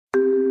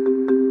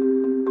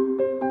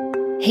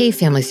Hey,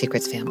 Family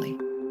Secrets family.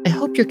 I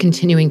hope you're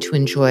continuing to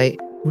enjoy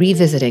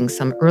revisiting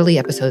some early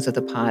episodes of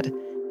the pod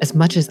as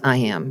much as I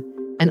am,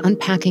 and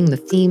unpacking the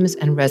themes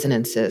and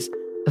resonances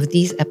of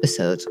these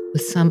episodes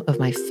with some of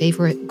my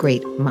favorite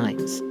great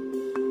minds.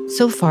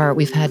 So far,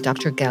 we've had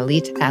Dr.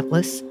 Galit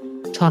Atlas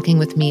talking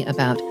with me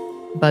about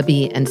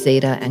Bubby and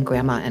Zeta and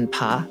Grandma and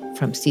Pa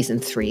from season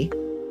 3.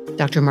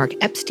 Dr. Mark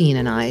Epstein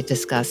and I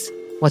discuss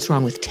What's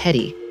Wrong with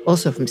Teddy,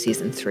 also from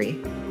season 3.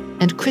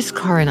 And Chris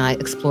Carr and I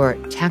explore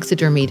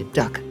Taxidermied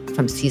Duck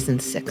from season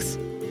 6.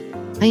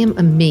 I am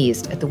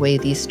amazed at the way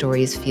these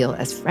stories feel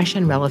as fresh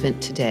and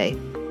relevant today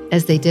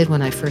as they did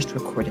when I first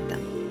recorded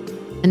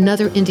them.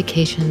 Another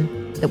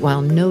indication that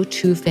while no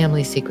two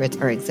family secrets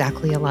are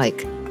exactly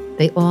alike,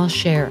 they all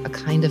share a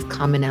kind of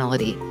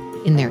commonality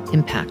in their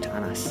impact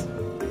on us.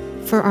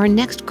 For our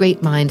next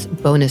Great Minds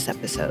bonus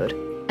episode,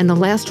 and the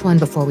last one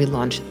before we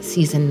launch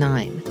season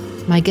 9,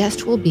 my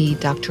guest will be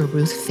Dr.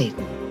 Ruth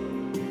Fayden.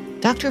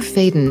 Dr.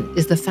 Fayden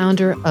is the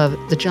founder of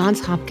the Johns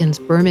Hopkins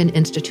Berman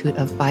Institute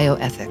of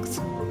Bioethics,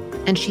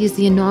 and she is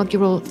the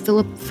inaugural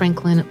Philip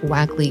Franklin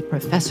Wagley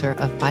Professor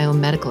of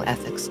Biomedical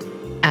Ethics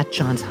at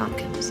Johns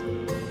Hopkins.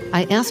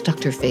 I asked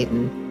Dr.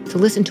 Fayden to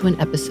listen to an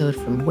episode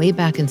from way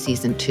back in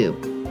season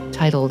 2,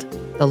 titled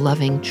The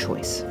Loving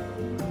Choice.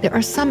 There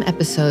are some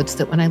episodes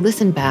that when I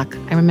listen back,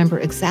 I remember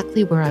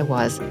exactly where I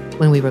was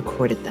when we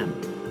recorded them.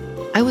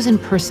 I was in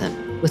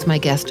person with my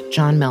guest,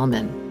 John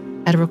Melman,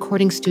 at a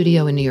recording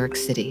studio in New York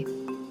City,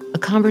 a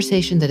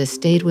conversation that has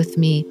stayed with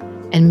me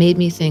and made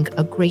me think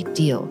a great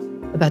deal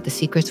about the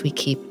secrets we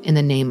keep in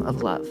the name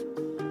of love.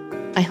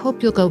 I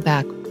hope you'll go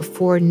back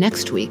before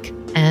next week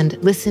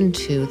and listen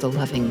to The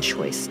Loving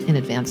Choice in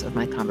advance of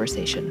my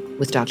conversation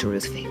with Dr.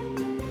 Ruth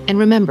Fayden. And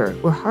remember,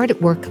 we're hard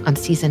at work on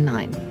season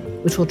 9,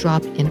 which will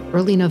drop in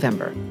early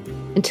November.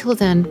 Until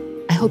then,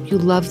 I hope you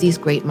love these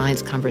Great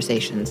Minds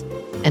conversations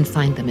and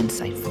find them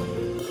insightful.